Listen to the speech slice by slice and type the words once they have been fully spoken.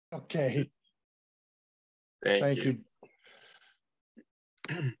Okay. Thank you.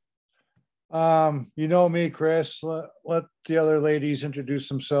 You know me, Chris. Let the other ladies introduce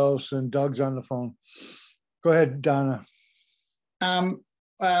themselves, and Doug's on the phone. Go ahead, Donna.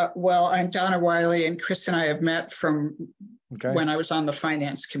 Well, I'm Donna Wiley, and Chris and I have met from when I was on the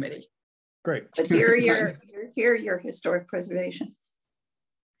finance committee. Great. But here you're historic preservation.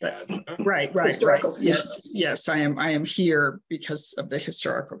 Right. Yes, I am here because of the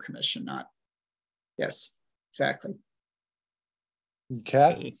historical commission, not. Yes, exactly.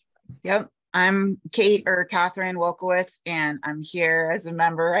 Kat? Yep, I'm Kate or Catherine Wolkowitz, and I'm here as a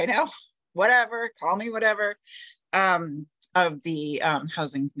member. I know, whatever, call me whatever, of the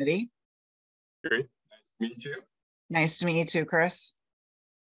housing committee. Great, nice to meet you. Nice to meet you too, Chris.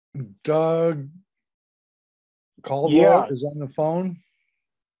 Doug Caldwell is on the phone.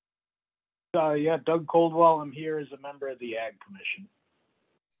 Yeah, Doug Caldwell. I'm here as a member of the Ag Commission.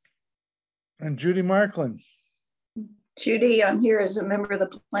 And Judy Markland. Judy, I'm here as a member of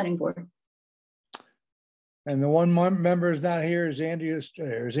the planning board. And the one member is not here is Andrew.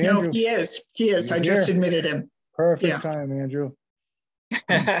 No, he is. He's I just admitted him. Perfect time, Andrew.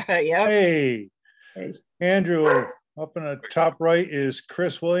 Yeah. Hey, Andrew, up in the top right is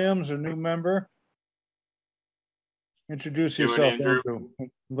Chris Williams, a new member. Introduce yourself, Andrew.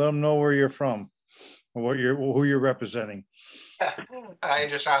 Let them know where you're from or who you're representing.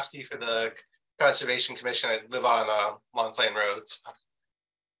 Andrew Strowski for the Conservation Commission. I live on Long Plain Road.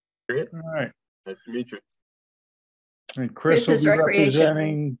 Great. All right. Nice to meet you. And Chris will be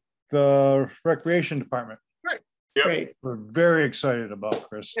representing the Recreation Department. Right. Yep. Great. We're very excited about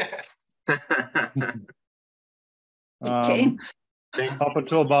Chris. Up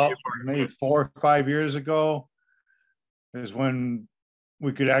until about maybe 4 or 5 years ago is when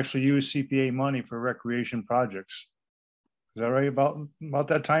we could actually use CPA money for recreation projects. Is that right about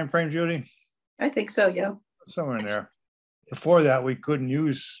that time frame, Judy? I think so, yeah. Somewhere in there. Before that, we couldn't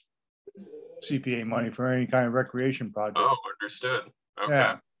use CPA money for any kind of recreation project. Oh, understood. Okay.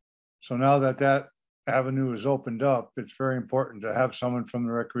 Yeah. So now that avenue is opened up, it's very important to have someone from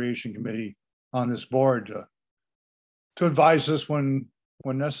the Recreation Committee on this board to advise us when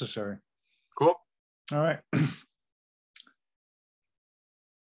necessary. Cool. All right.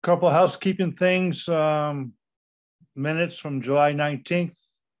 Couple of housekeeping things. Minutes from July 19th.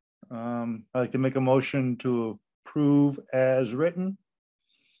 I'd like to make a motion to approve as written.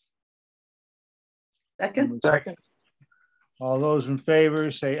 Second. All those in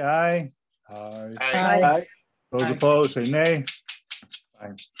favor say aye. Aye. Those opposed say nay.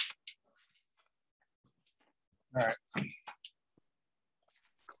 Aye. All right.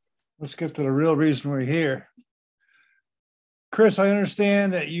 Let's get to the real reason we're here. Chris, I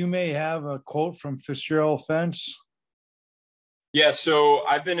understand that you may have a quote from Fitzgerald Fence. Yeah, so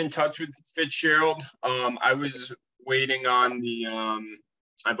I've been in touch with Fitzgerald. I was waiting on the,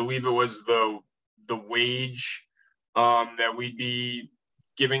 I believe it was the wage that we'd be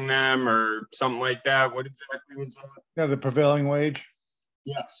giving them or something like that. What exactly was that? Yeah, the prevailing wage.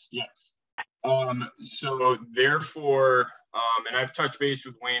 Yes. So therefore, and I've touched base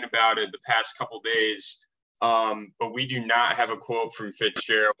with Wayne about it the past couple days, but we do not have a quote from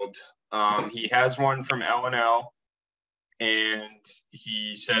Fitzgerald. He has one from L&L. And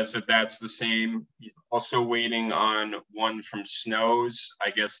he says that that's the same. He's also waiting on one from Snows.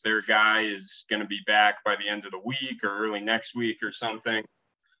 I guess their guy is going to be back by the end of the week or early next week or something.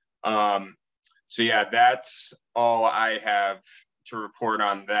 So yeah, that's all I have to report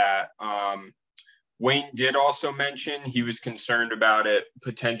on that. Wayne did also mention he was concerned about it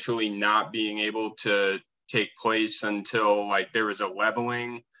potentially not being able to take place until like there was a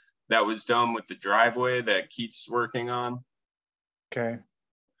leveling that was done with the driveway that Keith's working on. Okay,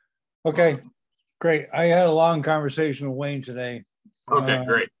 great. I had a long conversation with Wayne today. Okay,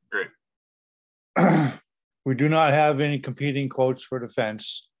 great. We do not have any competing quotes for the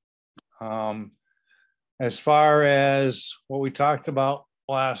fence. As far as what we talked about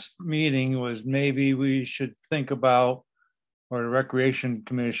last meeting was maybe we should think about, or the Recreation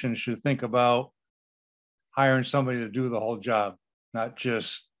Commission should think about hiring somebody to do the whole job, not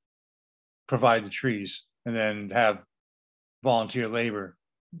just provide the trees and then have volunteer labor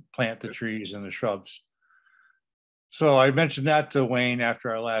plant the trees and the shrubs. So I mentioned that to Wayne after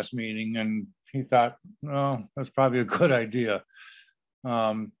our last meeting, and he thought, oh, that's probably a good idea.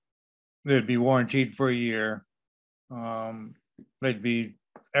 They'd be warranted for a year.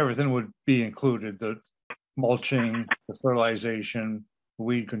 Everything would be included, the mulching, the fertilization, the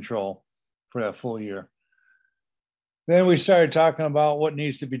weed control for that full year. Then we started talking about what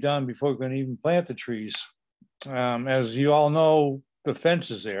needs to be done before we can even plant the trees. As you all know, the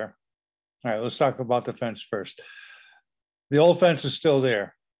fence is there. All right, let's talk about the fence first. The old fence is still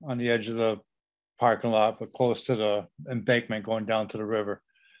there on the edge of the parking lot, but close to the embankment going down to the river.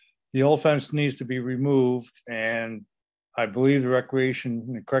 The old fence needs to be removed, and I believe the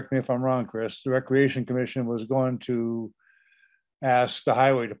Recreation, correct me if I'm wrong, Chris, the Recreation Commission was going to ask the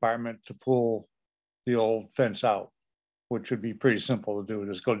Highway Department to pull the old fence out, which would be pretty simple to do.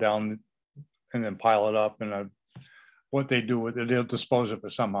 Just go down and then pile it up, and what they do with it, they'll dispose of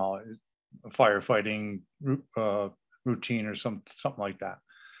it somehow, a firefighting routine or something like that.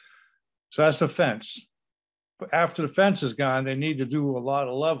 So that's the fence. But after the fence is gone, they need to do a lot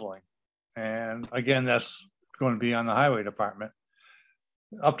of leveling. And again, that's going to be on the Highway Department,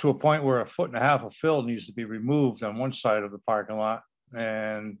 up to a point where 1.5 feet of fill needs to be removed on one side of the parking lot,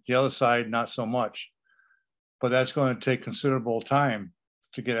 and the other side, not so much. But that's going to take considerable time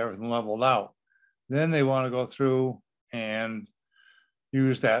to get everything leveled out. Then they want to go through and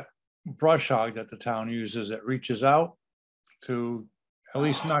use that brush hog that the town uses that reaches out to at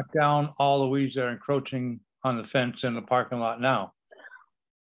least knock down all the weeds that are encroaching on the fence in the parking lot now.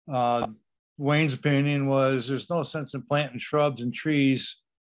 Wayne's opinion was there's no sense in planting shrubs and trees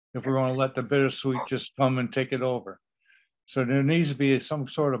if we're going to let the bittersweet just come and take it over. So there needs to be some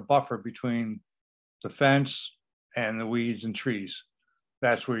sort of buffer between the fence and the weeds and trees.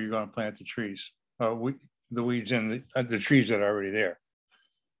 That's where you're going to plant the trees, the weeds and the trees that are already there.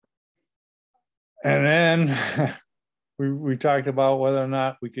 And then we talked about whether or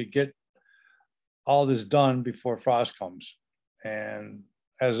not we could get all this done before frost comes. And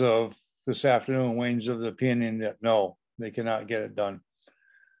as of this afternoon, Wayne's of the opinion that no, they cannot get it done.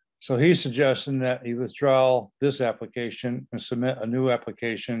 So he's suggesting that he withdraw this application and submit a new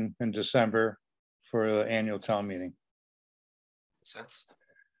application in December for the annual town meeting. Sense.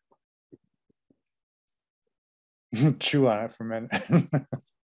 Chew on it for a minute.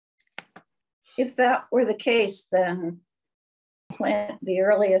 If that were the case, then plant the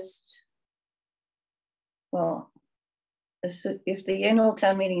earliest, well, if the annual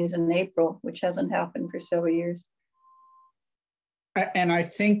town meeting is in April, which hasn't happened for several years. And I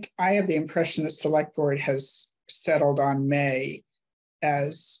think I have the impression the select board has settled on May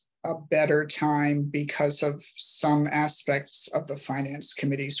as a better time because of some aspects of the finance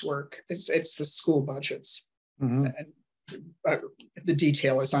committee's work. It's the school budgets. Mm-hmm. And the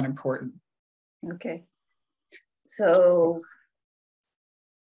detail is unimportant. Okay. So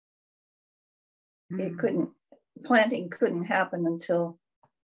it planting couldn't happen until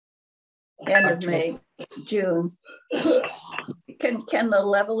end of May, June. Can the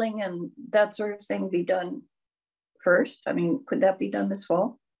leveling and that sort of thing be done first? I mean, could that be done this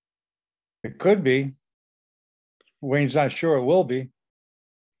fall? It could be. Wayne's not sure it will be.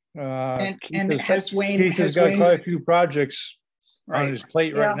 And has Wayne Keith got quite a few projects on his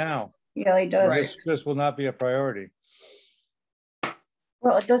plate right now. Yeah, he does. Right. This will not be a priority.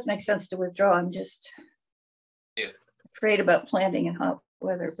 Well, it does make sense to withdraw. I'm just afraid about planting in hot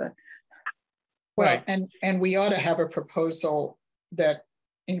weather, but. Well, and we ought to have a proposal that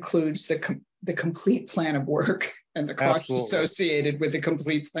includes the complete plan of work and the costs associated with the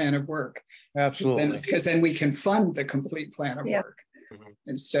complete plan of work. Absolutely. Because then we can fund the complete plan of work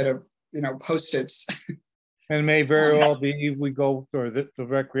instead of, Post-its. And it may very well be we go, or the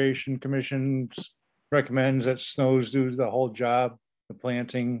Recreation Commission recommends that Snows do the whole job, the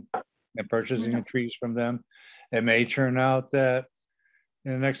planting and purchasing the trees from them. It may turn out that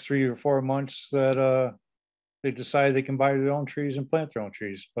in the next 3 or 4 months that they decide they can buy their own trees and plant their own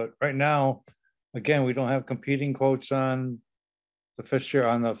trees. But right now, again, we don't have competing quotes on the fixture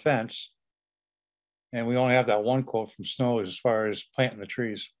on the fence. And we only have that one quote from Snows as far as planting the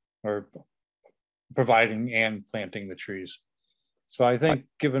trees or providing and planting the trees. So I think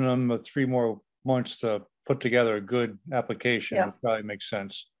giving them 3 more months to put together a good application would probably make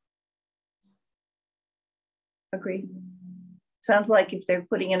sense. Agreed. Sounds like if they're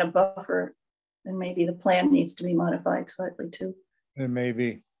putting in a buffer, then maybe the plan needs to be modified slightly too. It may be.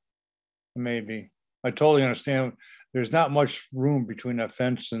 It may be. I totally understand. There's not much room between that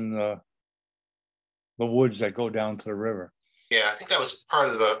fence and the woods that go down to the river. Yeah, I think that was part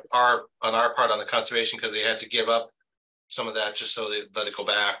of our part on the conservation, because they had to give up some of that just so they let it go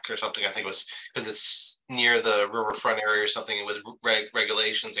back or something. I think it was because it's near the riverfront area or something, and with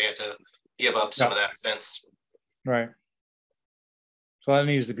regulations, they had to give up some of that fence. Right. So that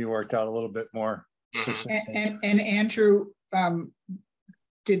needs to be worked out a little bit more. Mm-hmm. And Andrew,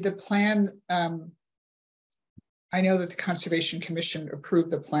 did the plan, I know that the Conservation Commission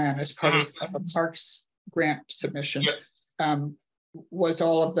approved the plan as part of a Parks grant submission. Yep. Was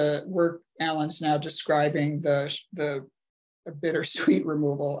all of the work Alan's now describing, the bittersweet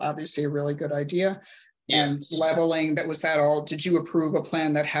removal, obviously a really good idea. Yeah. And leveling, was that all? Did you approve a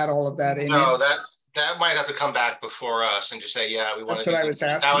plan that had all of that in No, it? that might have to come back before us and just say, yeah, we want to. That's what I was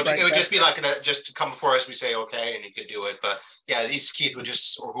asking. It would just be like just to come before us. We say okay, and you could do it. But yeah, these Keith would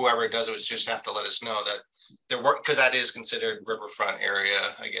just, or whoever does it, would just have to let us know that there work, because that is considered riverfront area,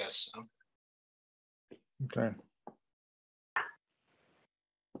 I guess. Okay.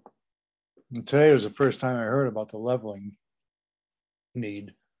 And today was the first time I heard about the leveling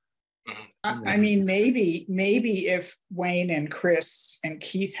need. I mean, maybe if Wayne and Chris and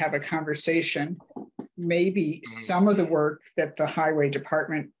Keith have a conversation, maybe some of the work that the highway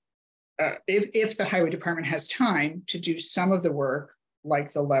department, if the highway department has time to do some of the work,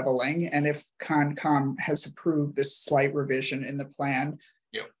 like the leveling, and if Concom has approved this slight revision in the plan,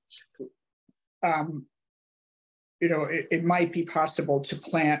 you know, it might be possible to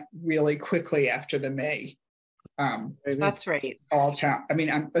plant really quickly after the May. That's right. All town. I mean,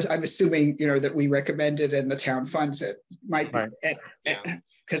 I'm assuming, you know, that we recommend it and the town funds it. Might be,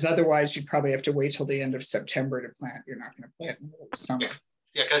 because otherwise you probably have to wait till the end of September to plant. You're not going to plant in the middle of summer.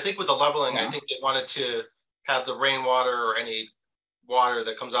 Yeah, because I think with the leveling, I think they wanted to have the rainwater or any water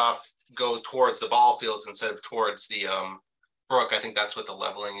that comes off go towards the ball fields instead of towards the brook. I think that's what the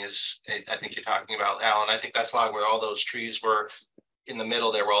leveling is. I think you're talking about, Alan. I think that's like where all those trees were in the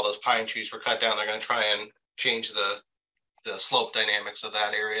middle there, where all those pine trees were cut down. They're going to try and change the slope dynamics of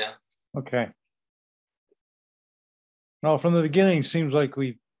that area. Okay. Well, from the beginning, seems like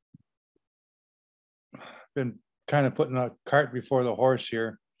we've been kind of putting a cart before the horse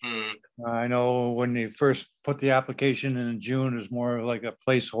here. I know when they first put the application in June, it was more like a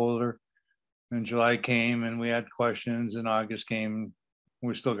placeholder. And July came and we had questions, and August came,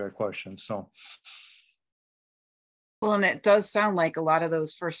 we still got questions. So. Well, and it does sound like a lot of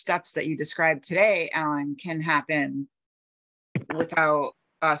those first steps that you described today, Alan, can happen without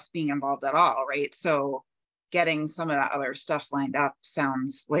us being involved at all, right? So getting some of that other stuff lined up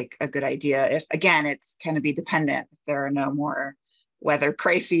sounds like a good idea. If, again, it's kind of be dependent if there are no more weather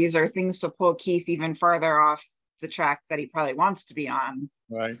crises or things to pull Keith even farther off the track that he probably wants to be on.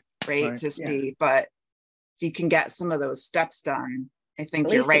 Right. To see, but if you can get some of those steps done, I think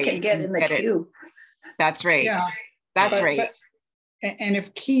At you're least right. it can get in the queue. That's right. Yeah. That's right. And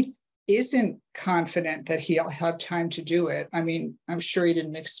if Keith isn't confident that he'll have time to do it, I mean, I'm sure he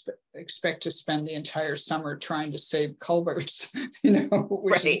didn't expect to spend the entire summer trying to save culverts, you know,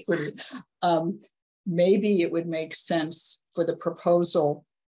 which is pretty. Maybe it would make sense for the proposal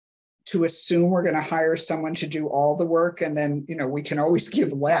to assume we're going to hire someone to do all the work, and then, you know, we can always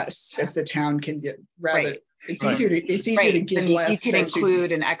give less if the town can get rather. It's easier to give less. You can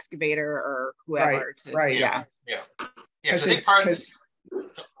include an excavator or whoever. Yeah. Because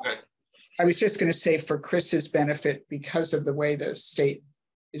I was just going to say, for Chris's benefit, because of the way the state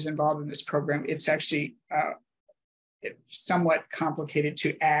is involved in this program, it's actually somewhat complicated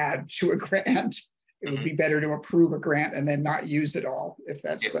to add to a grant. It would be better to approve a grant and then not use it all, if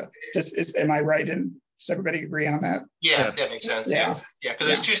that's am I right? And does everybody agree on that? Yeah, that makes sense. Yeah. Because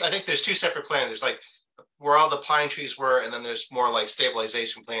there's two, I think there's two separate plans. There's like where all the pine trees were, and then there's more like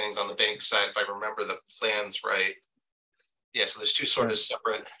stabilization plantings on the bank side, if I remember the plans right. Yeah, so there's two sort of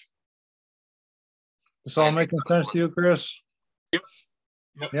separate. This all making sense to you, Chris? Yep.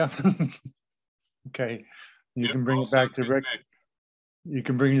 Yeah. Okay. You can bring it back to Rick. You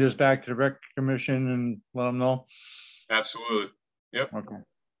can bring this back to the Rec Commission and let them know. Absolutely. Yep. Okay.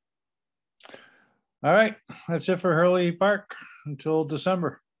 All right. That's it for Hurley Park until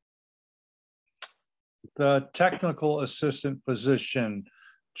December. The technical assistant position.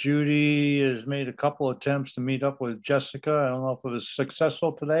 Judy has made a couple attempts to meet up with Jessica. I don't know if it was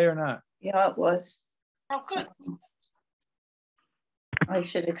successful today or not. Yeah, it was. Oh, good. I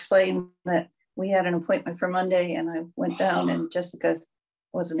should explain that we had an appointment for Monday and I went down and Jessica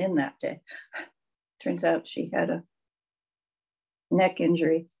wasn't in that day. Turns out she had a neck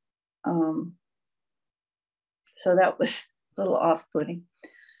injury. So that was a little off-putting.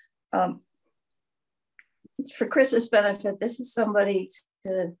 For Chris's benefit, this is somebody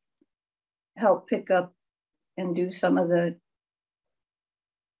to help pick up and do some of the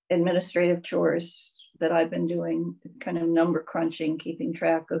administrative chores that I've been doing, kind of number crunching, keeping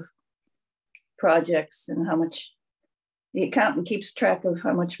track of projects and how much the accountant keeps track of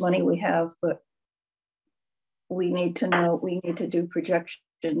how much money we have, but we need to know, we need to do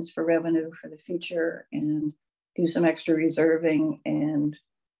projections for revenue for the future and do some extra reserving. And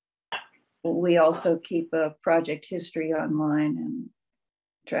we also keep a project history online and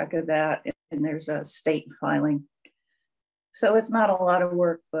track of that. And there's a state filing. So it's not a lot of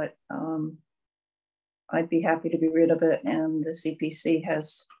work, but I'd be happy to be rid of it. And the CPC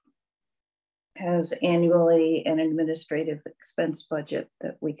has annually an administrative expense budget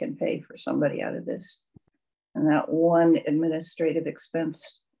that we can pay for somebody out of this. And that one administrative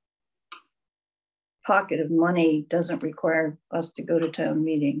expense pocket of money doesn't require us to go to town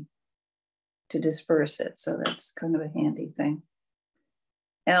meeting to disperse it. So that's kind of a handy thing.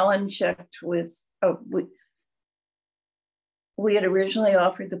 Alan checked with, we had originally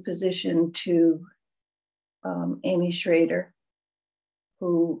offered the position to Amy Schrader,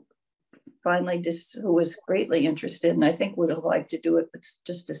 who finally who was greatly interested, and I think would have liked to do it, but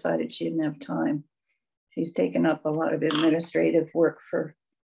just decided she didn't have time. She's taken up a lot of administrative work for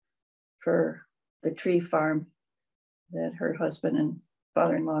the tree farm that her husband and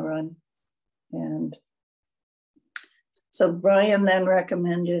father-in-law run. And so Brian then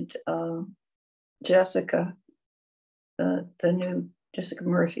recommended Jessica, the new Jessica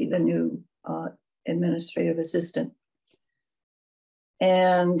Murphy, the new administrative assistant.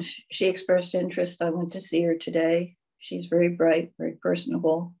 And she expressed interest. I went to see her today. She's very bright, very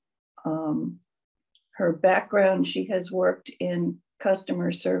personable. Her background, she has worked in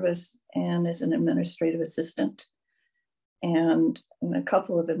customer service and as an administrative assistant, and in a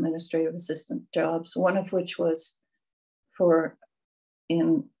couple of administrative assistant jobs, one of which was for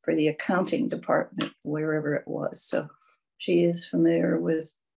the accounting department, wherever it was. So she is familiar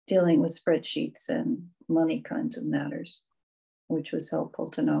with dealing with spreadsheets and money kinds of matters, which was helpful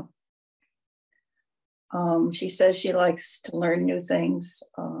to know. She says she likes to learn new things,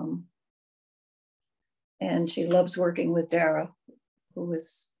 and she loves working with Dara, who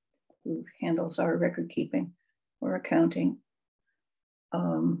handles our record keeping or accounting.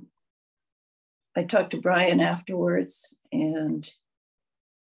 I talked to Brian afterwards and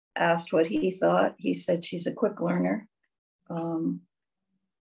asked what he thought. He said she's a quick learner.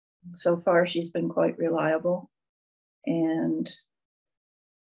 So far, she's been quite reliable, and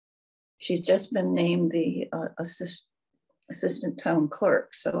she's just been named the assistant town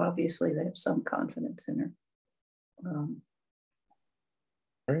clerk. So obviously they have some confidence in her.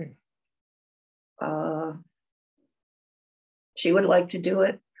 Great. She would like to do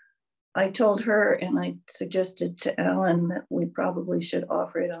it. I told her, and I suggested to Alan, that we probably should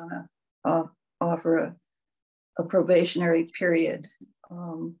offer it offer a probationary period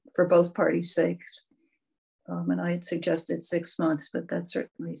for both parties' sakes. And I had suggested 6 months, but that's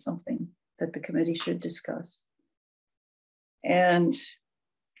certainly something that the committee should discuss. And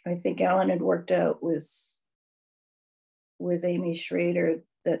I think Alan had worked out with Amy Schrader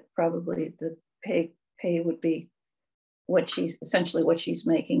that probably the pay would be essentially what she's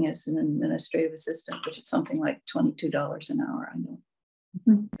making as an administrative assistant, which is something like $22 an hour. I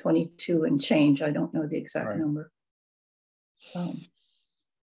know, 22 and change. I don't know the exact number.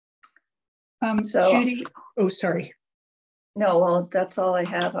 Judy, oh, sorry. No, well, that's all I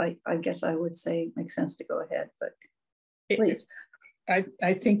have. I guess I would say it makes sense to go ahead, but please.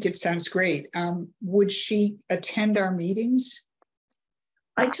 I think it sounds great. Would she attend our meetings?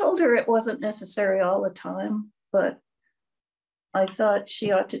 I told her it wasn't necessary all the time, but I thought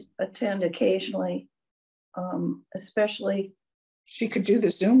she ought to attend occasionally, especially. She could do the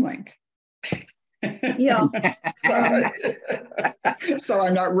Zoom link. Yeah. So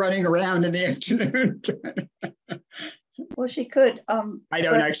I'm not running around in the afternoon. Well, she could. I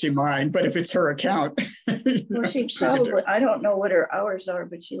don't actually mind, but if it's her account. Well, she probably, I don't know what her hours are,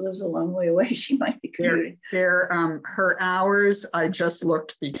 but she lives a long way away. She might be commuting. Her hours, I just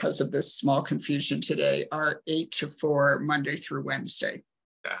looked because of this small confusion today, are 8 to 4, Monday through Wednesday.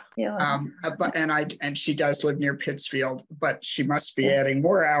 Yeah. And she does live near Pittsfield, but she must be adding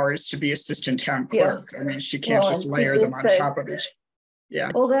more hours to be assistant town clerk. I mean, she can't just layer them on top of each.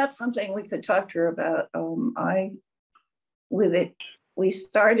 Yeah. Well, that's something we could talk to her about. We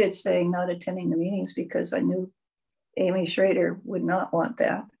started saying not attending the meetings because I knew Amy Schrader would not want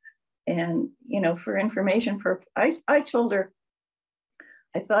that. And, for information purpose, I told her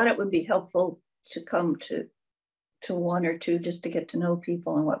I thought it would be helpful to come to one or two just to get to know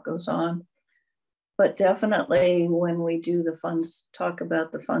people and what goes on. But definitely when we do the funds, talk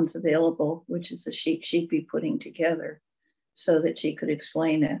about the funds available, which is a sheet she'd be putting together so that she could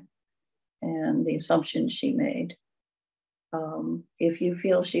explain it and the assumptions she made. If you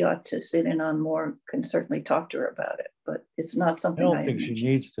feel she ought to sit in on more, can certainly talk to her about it, but it's not something I don't think she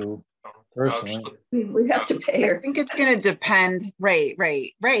needs to, personally. We have to pay her. I think it's going to depend. Right.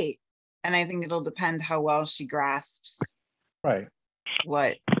 And I think it'll depend how well she grasps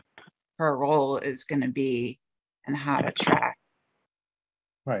what her role is going to be and how to track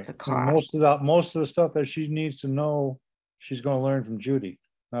the cost. Most of the stuff that she needs to know, she's going to learn from Judy,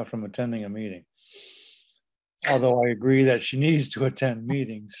 not from attending a meeting. although I agree that she needs to attend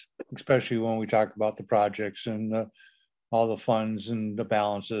meetings, especially when we talk about the projects and all the funds and the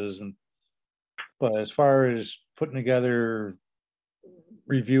balances. But as far as putting together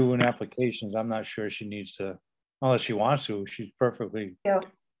review and applications, I'm not sure she needs to, unless she wants to. She's perfectly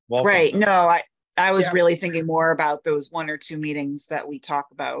welcome. Right. No, I was Yeah. really thinking more about those 1 or 2 meetings that we talk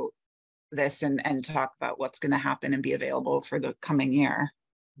about this and talk about what's going to happen and be available for the coming year.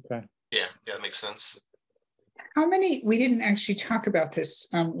 Okay. Yeah, that makes sense. How many, we didn't actually talk about this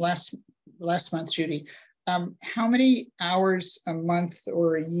last month, Judy. How many hours a month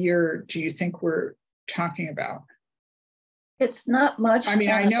or a year do you think we're talking about? It's not much. I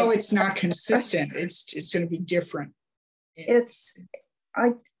mean, I know it's not consistent. It's going to be different.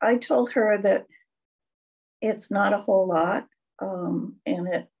 I told her that it's not a whole lot,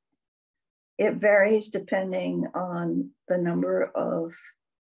 and it varies depending on the number of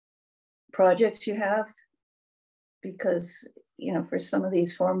projects you have, because for some of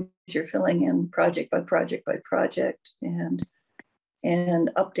these forms you're filling in project by project by project, and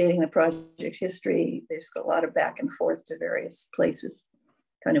updating the project history. There's a lot of back and forth to various places,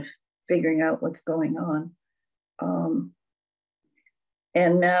 kind of figuring out what's going on.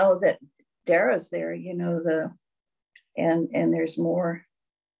 And now that Dara's there, and there's more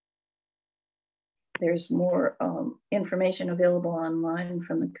information available online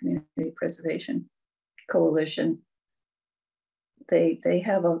from the Community Preservation Coalition. They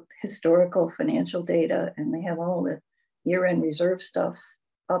have a historical financial data, and they have all the year-end reserve stuff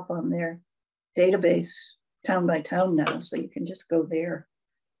up on their database town by town now, so you can just go there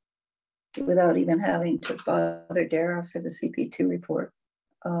without even having to bother Dara for the CP2 report.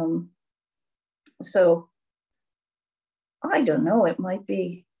 So I don't know, it might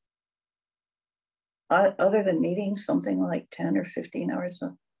be, other than meetings, something like 10 or 15 hours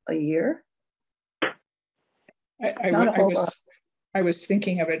a year. I was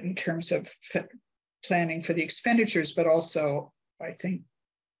thinking of it in terms of planning for the expenditures, but also I think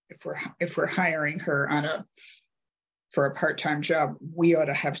if we're hiring her for a part-time job, we ought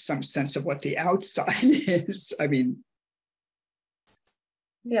to have some sense of what the outside is. I mean,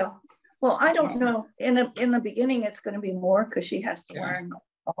 yeah. Well, I don't know. In the beginning, it's going to be more because she has to learn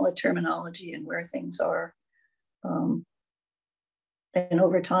all the terminology and where things are. And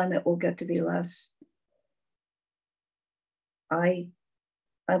over time, it will get to be less.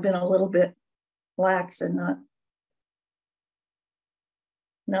 I've been a little bit lax and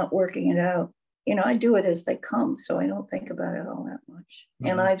not working it out. I do it as they come, so I don't think about it all that much. Mm-hmm.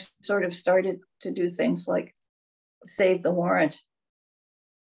 And I've sort of started to do things like save the warrant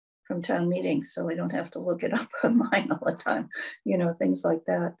from town meetings, so I don't have to look it up online all the time, things like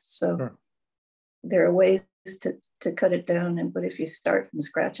that. So sure. There are ways to cut it down, but if you start from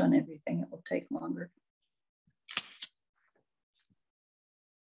scratch on everything, it will take longer.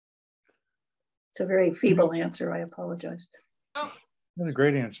 It's a very feeble answer. I apologize. That's a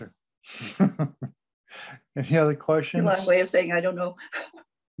great answer. Any other questions? A long way of saying I don't know.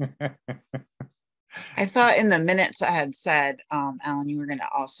 I thought in the minutes I had said, Alan, you were going to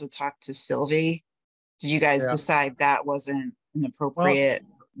also talk to Sylvie. Did you guys decide that wasn't an appropriate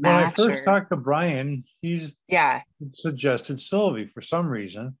match? When I first talked to Brian, he's suggested Sylvie for some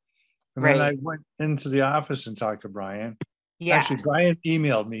reason. And then I went into the office and talked to Brian. Yeah. Actually, Brian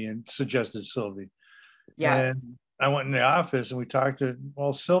emailed me and suggested Sylvie. Yeah. And I went in the office and we talked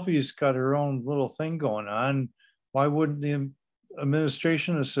Sylvie's got her own little thing going on. Why wouldn't the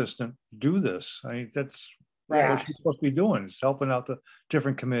administration assistant do this? I mean, that's what she's supposed to be doing, is helping out the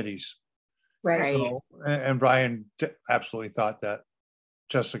different committees. Right. So, and Brian absolutely thought that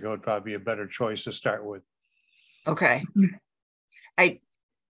Jessica would probably be a better choice to start with. Okay. I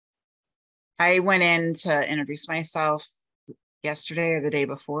went in to introduce myself yesterday or the day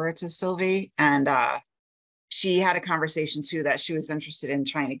before to Sylvie, and she had a conversation too that she was interested in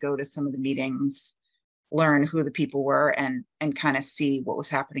trying to go to some of the meetings, learn who the people were, and kind of see what was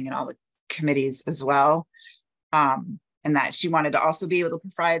happening in all the committees as well, and that she wanted to also be able to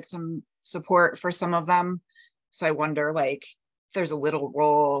provide some support for some of them. So I wonder, like, if there's a little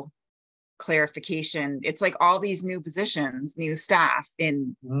role clarification. It's like all these new positions, new staff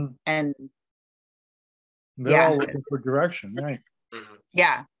and they're all looking for direction, right?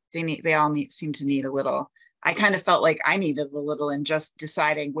 Yeah, they all seem to need a little. I kind of felt like I needed a little in just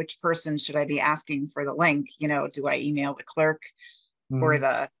deciding which person should I be asking for the link. Do I email the clerk or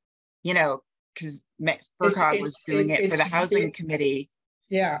the, because FERCog was doing it for the housing committee.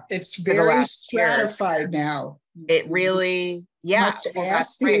 Yeah, it's very stratified now. It really, must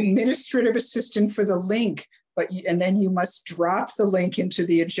ask the administrative assistant for the link, and then you must drop the link into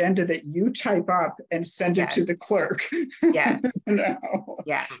the agenda that you type up and send it to the clerk. Yeah. No.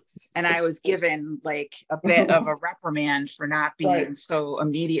 Yeah. And I was given like a bit of a reprimand for not being so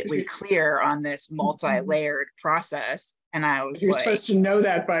immediately clear on this multi-layered process. And I was You're supposed to know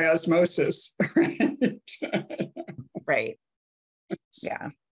that by osmosis. Right. Yeah.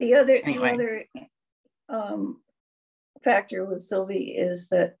 The other factor with Sylvie is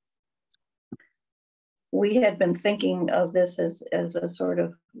that we had been thinking of this as a sort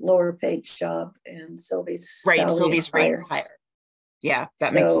of lower paid job, and Sylvie's Sylvie's rate is higher. Yeah,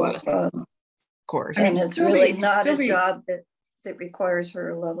 that makes a lot of sense. Of course. And it's really not a job that requires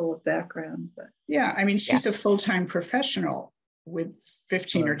her level of background. But yeah, I mean, she's a full-time professional with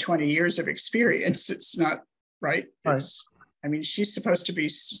 15 or 20 years of experience. It's not right. It's, I mean, she's supposed to be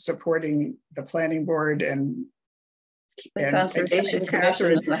supporting the planning board and the Conservation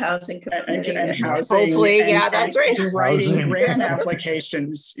Commission and the Housing Committee. And housing. Hopefully, that's right. And writing grant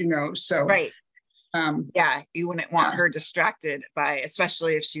applications, so. Right. Yeah, you wouldn't want her distracted by,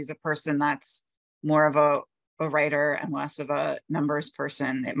 especially if she's a person that's more of a writer and less of a numbers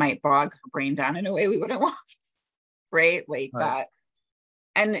person. It might bog her brain down in a way we wouldn't want, right? Like that.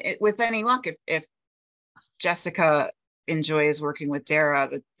 And with any luck, if Jessica enjoys working with Dara,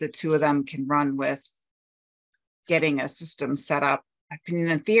 the two of them can run with getting a system set up. I mean,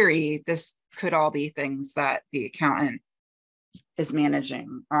 in theory, this could all be things that the accountant is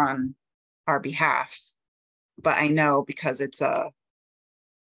managing on our behalf. But I know because it's a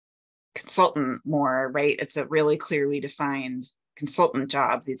consultant more, right? It's a really clearly defined consultant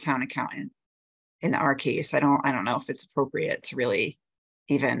job, the town accountant. In our case, I don't know if it's appropriate to really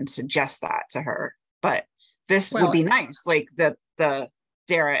even suggest that to her, but this would be nice. Like the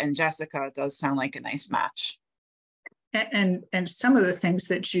Dara and Jessica does sound like a nice match. And some of the things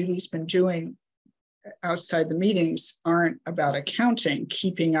that Judy's been doing outside the meetings aren't about accounting,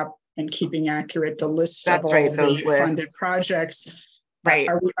 keeping up and keeping accurate the list of all the funded projects. Right.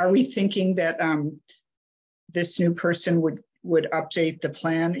 Are we thinking that this new person would update the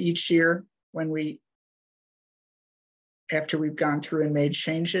plan each year after we've gone through and made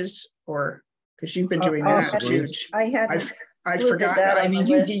changes, or because you've been doing that, Jude? I forgot. I mean,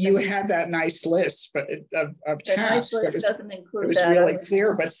 you had that nice list, but of tasks. Nice list doesn't include it was really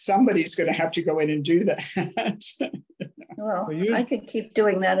clear, but somebody's going to have to go in and do that. Well, I could keep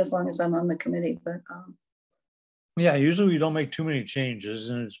doing that as long as I'm on the committee, but yeah, usually we don't make too many changes,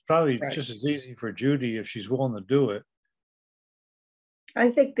 and it's probably just as easy for Judy if she's willing to do it.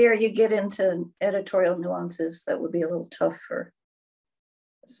 I think there you get into editorial nuances that would be a little tough for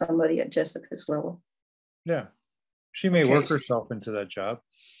somebody at Jessica's level. Yeah. She may work herself into that job.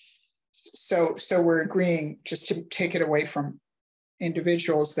 So we're agreeing, just to take it away from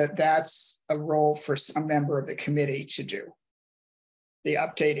individuals, that's a role for a member of the committee to do. The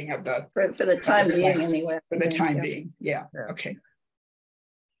updating of the for the time being, anyway. For the time being, yeah. Okay.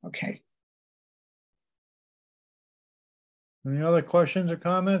 Any other questions or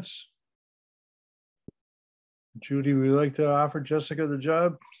comments? Judy, would you like to offer Jessica the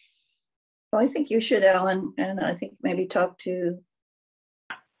job? Well, I think you should, Alan, and I think maybe talk to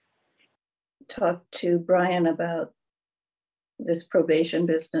Brian about this probation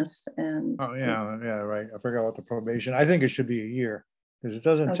business. And oh yeah, right. I forgot about the probation. I think it should be a year because it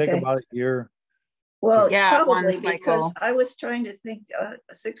doesn't take about a year. Well, probably because I was trying to think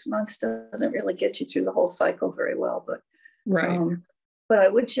 6 months doesn't really get you through the whole cycle very well, but but I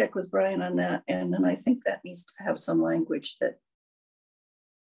would check with Brian on that, and then I think that needs to have some language that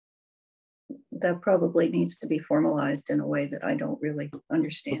probably needs to be formalized in a way that I don't really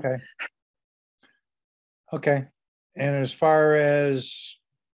understand. Okay. And as far as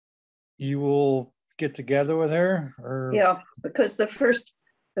you will get together with her, or because the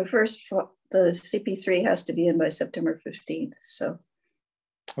CP3 has to be in by September 15th. So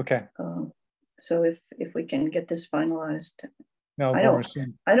so if we can get this finalized,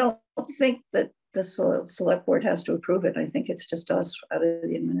 I don't think that the select board has to approve it. I think it's just us out of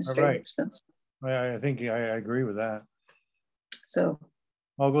the administrative expense. I think I agree with that. So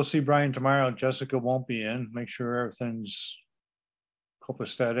I'll go see Brian tomorrow. Jessica won't be in. Make sure everything's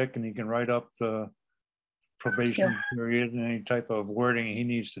copacetic and he can write up the probation period and any type of wording he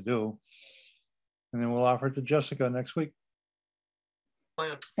needs to do. And then we'll offer it to Jessica next week.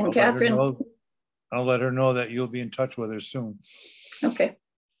 And Catherine, I'll let her know that you'll be in touch with her soon. Okay.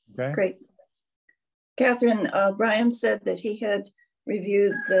 Great. Catherine, Brian said that he had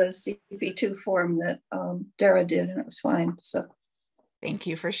reviewed the CP2 form that Dara did, and it was fine. So thank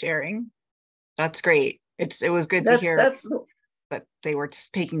you for sharing. That's great. It was good to hear that they were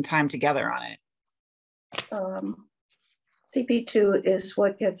just taking time together on it. CP2 is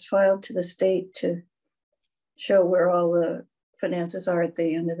what gets filed to the state to show where all the finances are at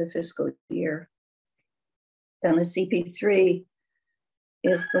the end of the fiscal year. And the CP3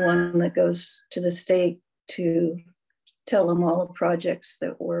 is the one that goes to the state to tell them all the projects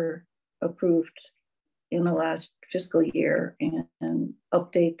that were approved in the last fiscal year and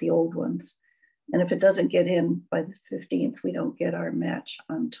update the old ones. And if it doesn't get in by the 15th, we don't get our match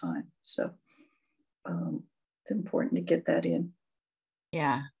on time. So it's important to get that in.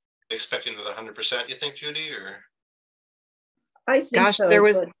 Yeah. Expecting the 100%, you think, Judy, or? I think Gosh, so, there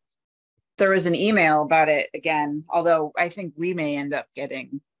was an email about it again, although I think we may end up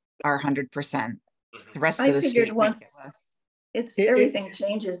getting our 100%. The rest of the state might get less. Everything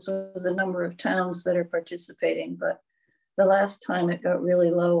changes with the number of towns that are participating, but the last time it got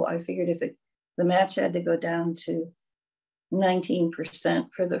really low, I figured if the match had to go down to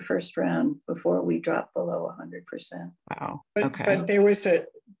 19% for the first round before we dropped below 100%. Wow. But there was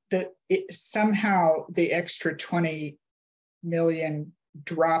somehow the extra 20 million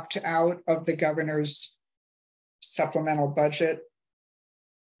dropped out of the governor's supplemental budget.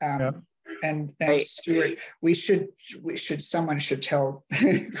 And Stuart, someone should tell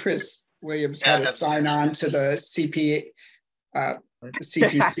Chris Williams how to sign on to the CPC.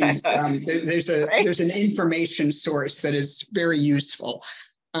 There's an information source that is very useful.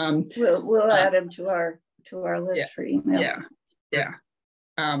 We'll add him to our list for emails. Yeah.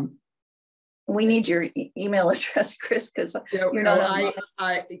 We need your email address, Chris, because you're not.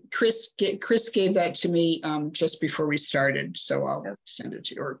 Chris gave that to me just before we started, so I'll send it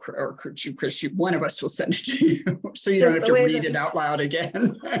to you, or could you, Chris? One of us will send it to you, so you don't have to read it out loud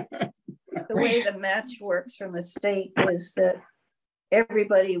again. The way the match works from the state is that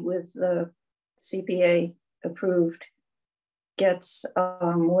everybody with the CPA approved gets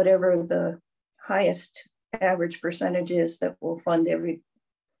whatever the highest average percentage is that will fund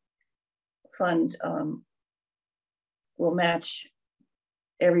will match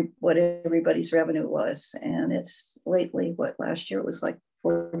what everybody's revenue was. And it's lately, last year it was like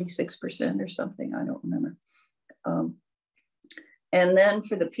 46% or something, I don't remember. And then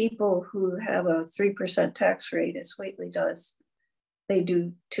for the people who have a 3% tax rate, as Whately does, they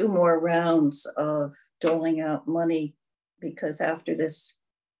do 2 more rounds of doling out money, because after this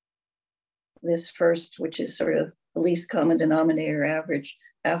first, which is sort of the least common denominator average,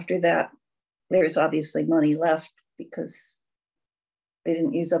 after that, there's obviously money left because they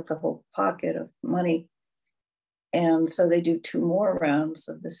didn't use up the whole pocket of money. And so they do 2 more rounds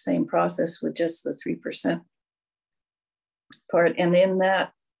of the same process with just the 3% part. And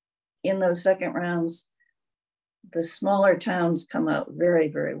in those second rounds, the smaller towns come out very,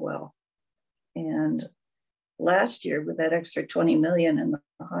 very well. And last year, with that extra 20 million and the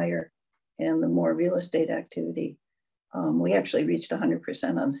higher and the more real estate activity, we actually reached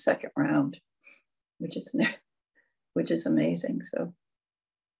 100% on the second round, which is amazing. So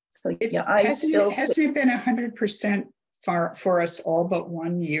has it been 100% for us all but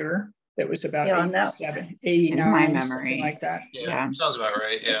 1 year? That was about 87, 89, in my memory, something like that. Yeah, sounds about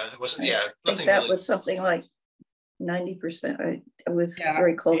right. Yeah, it wasn't. Yeah, I think that was something like 90%. It was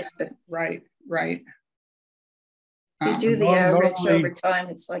very close to right. You do the average over time,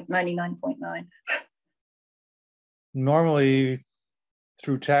 it's like 99.9. Normally,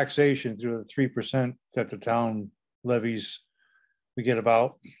 through taxation, through the 3% that the town levies, we get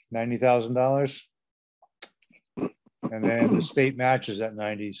about $90,000. And then the state matches at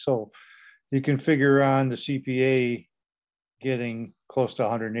 90. So you can figure on the CPA getting close to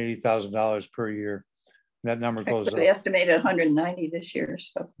 $180,000 per year. That number goes up. We estimated 190 this year.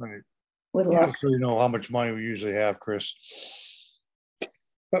 So right. With luck. So you know how much money we usually have, Chris.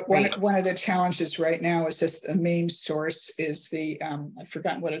 But one of the challenges right now is this: the main source is the I've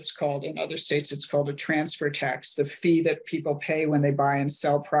forgotten what it's called. In other states, it's called a transfer tax, the fee that people pay when they buy and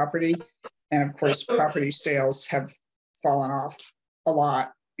sell property. And of course, property sales have fallen off a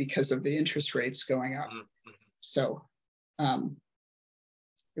lot because of the interest rates going up. So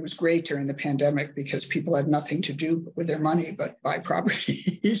it was great during the pandemic because people had nothing to do with their money but buy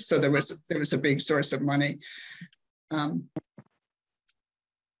property. So there was a big source of money.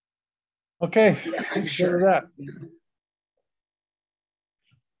 Okay, yeah, I'm sure of that.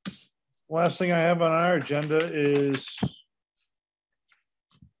 Last thing I have on our agenda is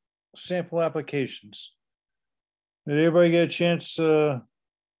sample applications. Did everybody get a chance to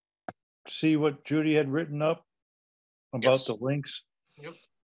see what Judy had written up about the links? Yep.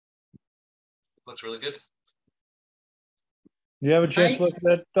 Looks really good. You have a chance to look at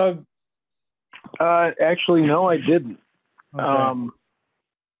that, Doug? Actually, no, I didn't. Okay.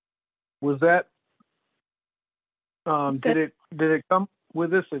 Was that So- Did it come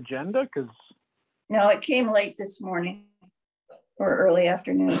with this agenda? Because No, it came late this morning or early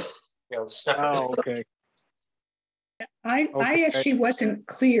afternoon. Yeah, it was separate. oh, okay. I Okay. actually wasn't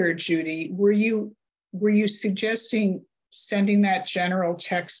clear, Judy. Were you suggesting sending that general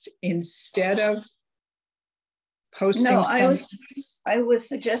text instead of posting No, some? I was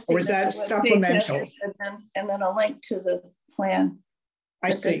suggesting. Or was that the web supplemental? page and then a link to the plan. I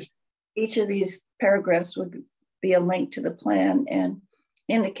That see. Each of these paragraphs would be a link to the plan and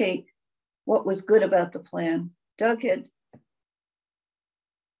indicate what was good about the plan.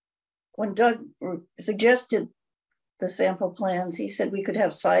 When Doug suggested the sample plans, he said we could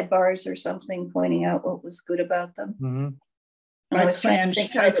have sidebars or something pointing out what was good about them. Mhm. And I was trying to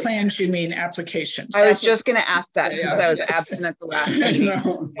think how By to- plans, you mean applications? I was just going to ask that Yeah, since I was yes. absent at the last I meeting.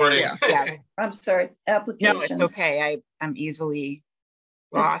 know. Wording. Yeah. I'm sorry, No, applications. it's okay. I'm easily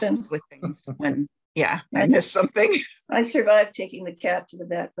lost been- with things when, I I- missed something. I survived taking the cat to the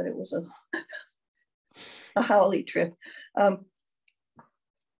vet, but it was a howly trip.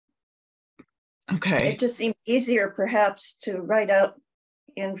 Okay. It just seemed easier perhaps to write out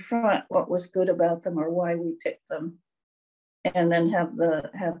in front what was good about them or why we picked them. And then have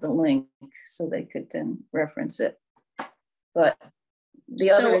the link so they could then reference it. But the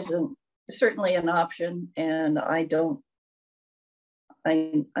other is certainly an option, and I'm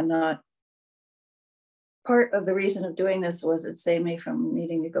not, part of the reason of doing this was it saved me from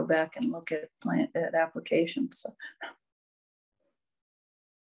needing to go back and look at applications. So.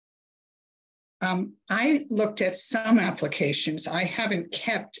 I looked at some applications. I haven't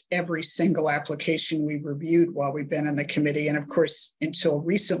kept every single application we've reviewed while we've been in the committee. And of course, until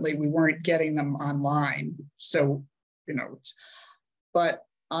recently, we weren't getting them online. So, but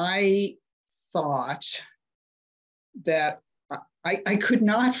I thought that I could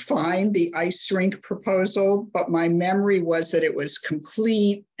not find the ice rink proposal, but my memory was that it was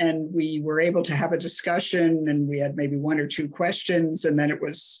complete and we were able to have a discussion and we had maybe one or two questions. And then it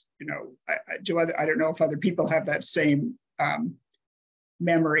was, I don't know if other people have that same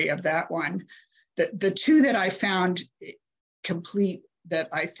memory of that one. The two that I found complete that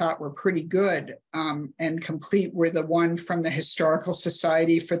I thought were pretty good and complete were the one from the Historical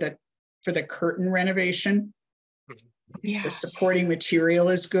Society for the curtain renovation. Yeah. The supporting material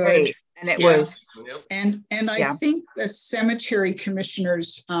is good. Right. And it Yeah. was, And I think the cemetery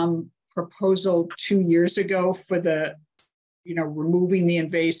commissioner's proposal 2 years ago for the, removing the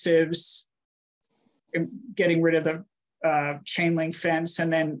invasives, getting rid of the chain link fence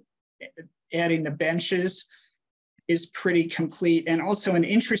and then adding the benches is pretty complete. And also an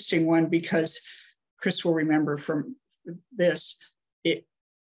interesting one because Chris will remember from this,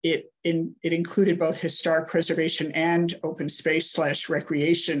 it included both historic preservation and open space /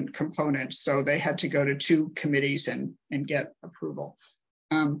 recreation components. So they had to go to two committees and get approval.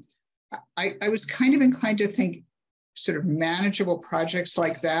 I was kind of inclined to think sort of manageable projects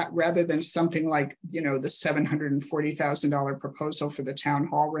like that rather than something like, the $740,000 proposal for the town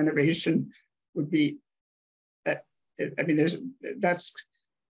hall renovation would be, that's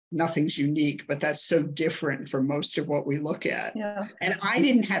nothing's unique, but that's so different from most of what we look at. Yeah. And I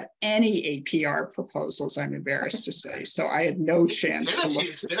didn't have any APR proposals, I'm embarrassed to say. So I had no chance to look.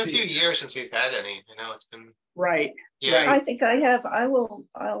 It's been a few years since we've had any, it's been. Right. Yeah. I think I have. I'll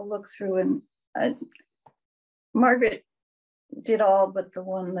look through and Margaret did all but the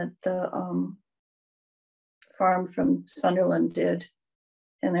one that the farm from Sunderland did,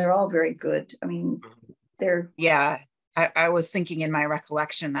 and they're all very good. I mean, they're I was thinking in my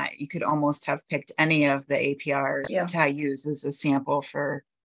recollection that you could almost have picked any of the APRs to use as a sample for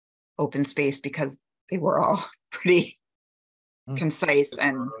open space because they were all pretty concise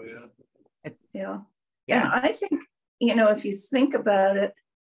and yeah. And I think, if you think about it,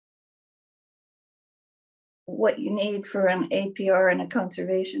 what you need for an APR and a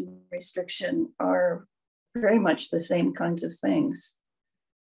conservation restriction are very much the same kinds of things.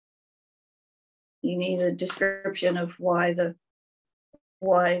 You need a description of why the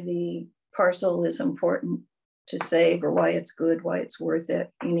parcel is important to save or why it's good, why it's worth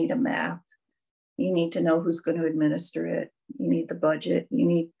it. You need a map. You need to know who's going to administer it. You need the budget. You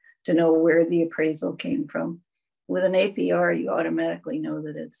need to know where the appraisal came from. With an APR, you automatically know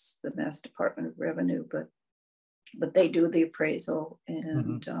that it's the Mass Department of Revenue, but they do the appraisal,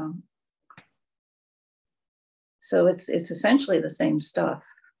 and so it's essentially the same stuff.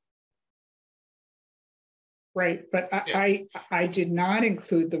 Right, but I did not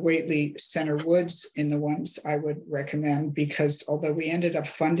include the Whately Center Woods in the ones I would recommend because although we ended up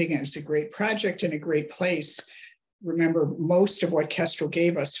funding it, it's a great project and a great place. remember, most of what Kestrel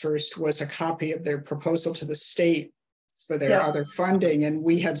gave us first was a copy of their proposal to the state for their other funding. And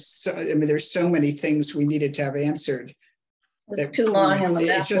we had, there's so many things we needed to have answered. It was too long and the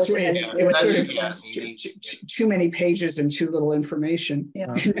map wasn't any it was sort good. of too many pages and too little information.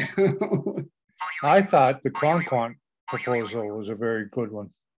 Yeah. I thought the Quonquan proposal was a very good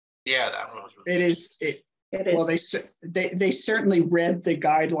one. Yeah, that one was really It is. Well, they certainly read the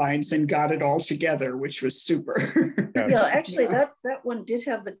guidelines and got it all together, which was super. Yeah, actually, that one did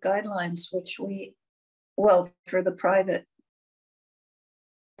have the guidelines, which for the private.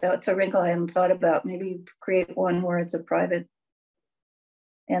 That's a wrinkle I hadn't thought about. Maybe create one where it's a private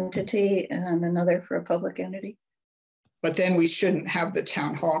entity and another for a public entity. But then we shouldn't have the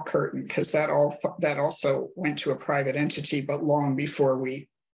town hall curtain, because that also went to a private entity, but long before we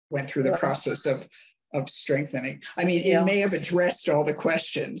went through the process of strengthening. I mean, it may have addressed all the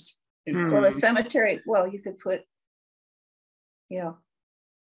questions. Well, the cemetery, you could put, have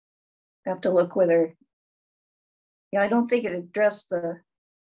to look whether, I don't think it addressed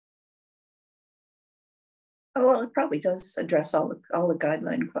it probably does address all the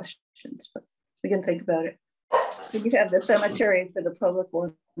guideline questions, but we can think about it. You could have the cemetery for the public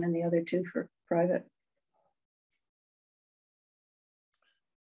one and the other two for private.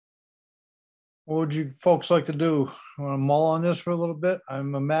 What would you folks like to do? Want to mull on this for a little bit?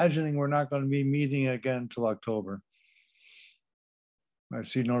 I'm imagining we're not going to be meeting again until October. I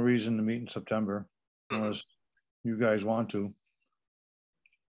see no reason to meet in September unless you guys want to.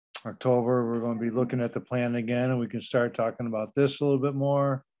 October, we're going to be looking at the plan again, and we can start talking about this a little bit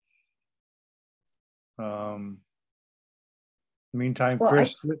more. Meantime,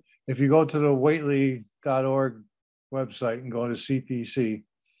 Chris, if you go to the Whately.org website and go to CPC,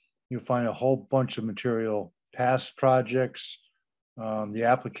 you'll find a whole bunch of material, past projects, the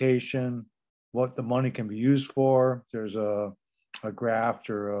application, what the money can be used for. There's a graph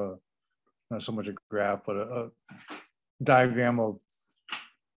or not so much a graph, but a diagram of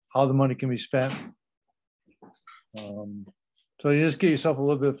how the money can be spent. So you just get yourself a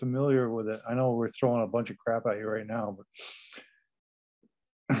little bit familiar with it. I know we're throwing a bunch of crap at you right now, but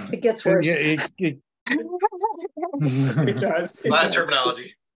it gets worse. It does. a lot of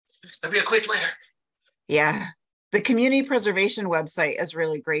terminology. There'll be a quiz later. Yeah. The community preservation website is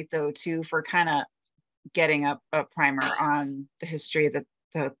really great though, too, for kind of getting a primer on the history of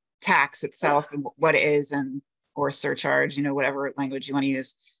the tax itself and what it is, or surcharge, whatever language you want to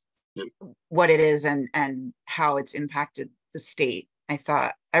use, what it is and how it's impacted the state.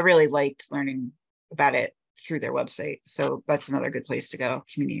 I really liked learning about it through their website. So that's another good place to go,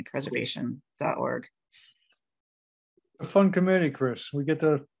 communitypreservation.org. A fun committee, Chris. We get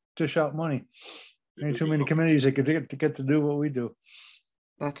to dish out money. Ain't too many committees that get to do what we do.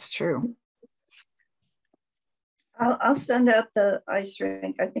 That's true. I'll send out the ice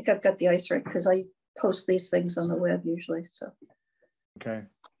rink. I think I've got the ice rink because I post these things on the web usually. So okay.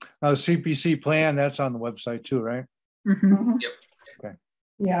 CPC plan, that's on the website too, right? Mm-hmm. Yep. Okay.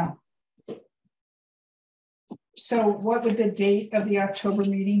 Yeah. So what would the date of the October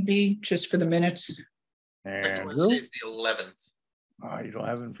meeting be, just for the minutes? And Wednesday is the 11th. Oh, you don't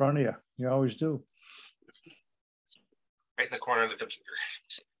have it in front of you. You always do. Right in the corner of the computer.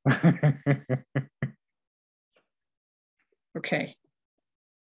 Okay.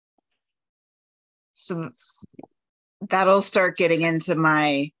 So that'll start getting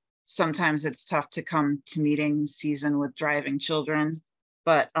into sometimes it's tough to come to meeting season with driving children,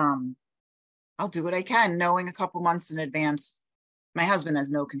 but I'll do what I can, knowing a couple months in advance. My husband has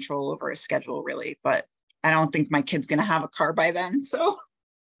no control over his schedule really, but I don't think my kid's gonna have a car by then. So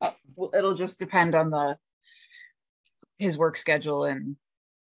it'll just depend on his work schedule and,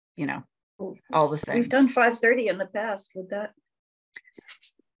 all the things. We've done 5:30 in the past with that.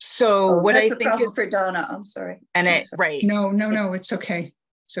 So what I think is for Donna, I'm sorry. And I'm sorry. right. No, it's okay.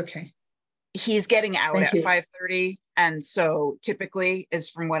 It's okay. He's getting out Thank at you. 5:30. And so typically is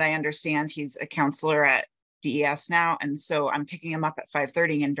from what I understand, he's a counselor at DES now. And so I'm picking him up at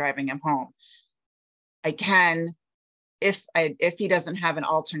 5:30 and driving him home. I can, if he doesn't have an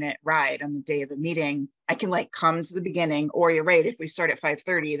alternate ride on the day of the meeting, I can come to the beginning, or you're right, if we start at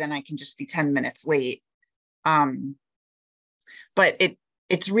 5:30, then I can just be 10 minutes late. But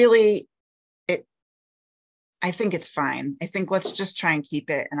it's really, I think it's fine. I think let's just try and keep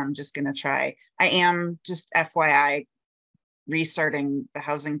it. And I'm just going to try. I am, just FYI, restarting the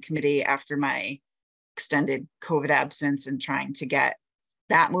housing committee after my extended COVID absence and trying to get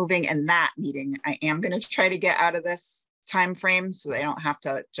that moving. And that meeting, I am going to try to get out of this time frame so they don't have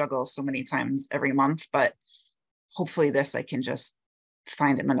to juggle so many times every month. But hopefully this, I can just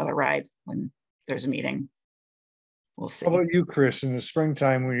find him another ride when there's a meeting. we'll see. How about you, Chris, in the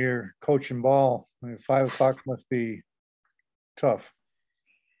springtime when you're coaching ball? I mean, 5 o'clock must be tough.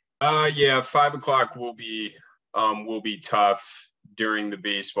 Yeah, 5 o'clock will be tough during the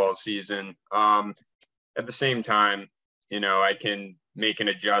baseball season. At the same time, I can make an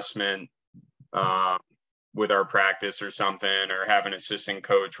adjustment with our practice or something, or have an assistant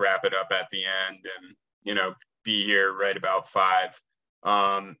coach wrap it up at the end and, be here right about 5.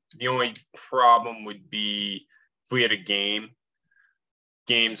 The only problem would be if we had a game,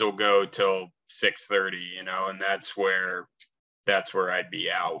 games will go till 6:30, and that's where I'd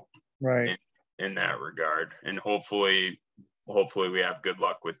be out. Right. In that regard. And hopefully we have good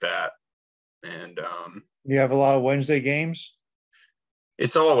luck with that. And You have a lot of Wednesday games?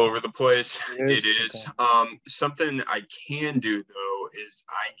 it's all over the place. It is. Okay. Something I can do though is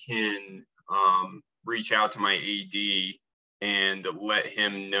I can reach out to my AD and let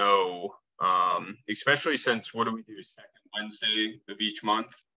him know, especially since, what do we do, second Wednesday of each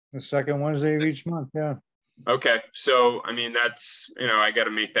month? The second Wednesday of each month, yeah. Okay, so I mean, that's, I got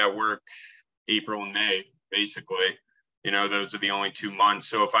to make that work April and May, basically. Those are the only 2 months.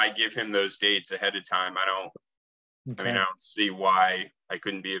 So if I give him those dates ahead of time, I don't see why I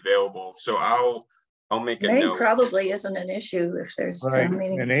couldn't be available. So I'll make a May note. probably isn't an issue if there's Right. town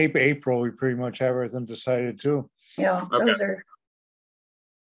meeting. In April, we pretty much have everything decided too. Yeah, Okay. those are.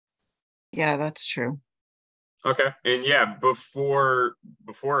 Yeah, that's true. Okay, and yeah, before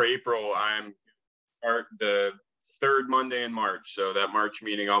April, I'm the 3rd Monday in March. So that March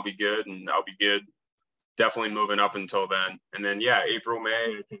meeting, I'll be good, and I'll be good. Definitely moving up until then. And then, yeah, April,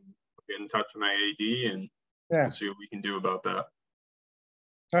 May, I can get in touch with my AD and Yeah. we'll see what we can do about that.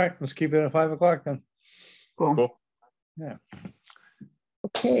 All right, let's keep it at 5 o'clock then. Cool. Yeah.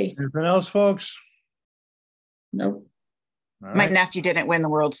 Okay, Anything else, folks? nope. All My right. nephew didn't win the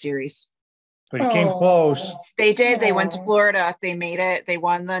World Series. But it came close. They did. They went to Aw. Florida. They made it. They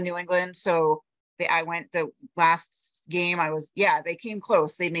won the New England. So I went the last game. They came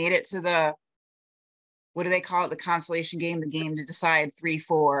close. They made it to the, what do they call it? The consolation game, the game to decide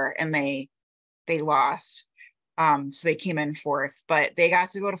 3-4, and they lost. So they came in 4th, but they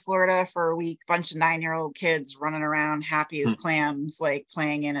got to go to Florida for a week. Bunch of 9-year-old kids running around happy as clams, like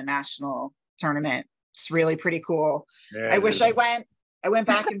playing in a national tournament. It's really pretty cool. Yeah, I wish I went. I went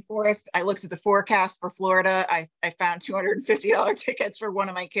back and forth. I looked at the forecast for Florida. I found $250 tickets for one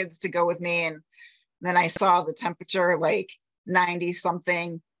of my kids to go with me. And then I saw the temperature, like 90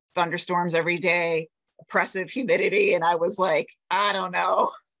 something, thunderstorms every day, oppressive humidity. And I was like, I don't know.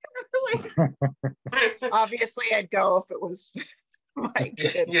 Obviously I'd go if it was my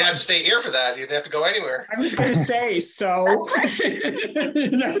kid. You have to stay here for that. You didn't have to go anywhere. I was gonna say, so.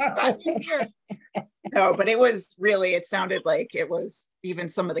 No, but it sounded like it was, even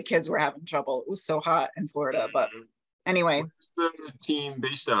some of the kids were having trouble. It was so hot in Florida. But anyway. Where's the team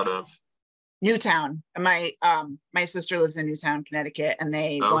based out of? Newtown. My sister lives in Newtown, Connecticut, and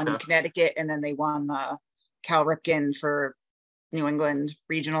they won Connecticut, and then they won the Cal Ripken for New England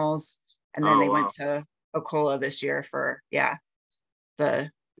regionals. And then they went to Ocola this year for,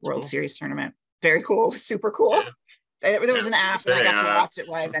 the World Series tournament. Very cool. Super cool. There was an app and I got to watch it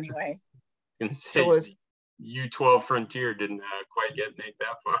live anyway. So it was U12 Frontier didn't quite make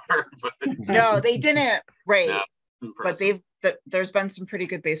that far. But no, they didn't. Right. Yeah, but there's been some pretty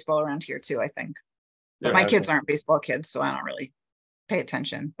good baseball around here too, I think. But my kids aren't baseball kids, so I don't really pay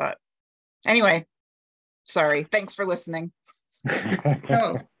attention. But anyway, sorry. Thanks for listening.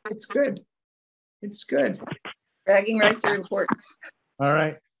 No, it's good. It's good. Bragging rights are important. All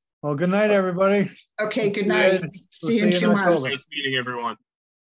right. Well, good night, everybody. Okay, good night. See you in 2 months. Nice meeting everyone.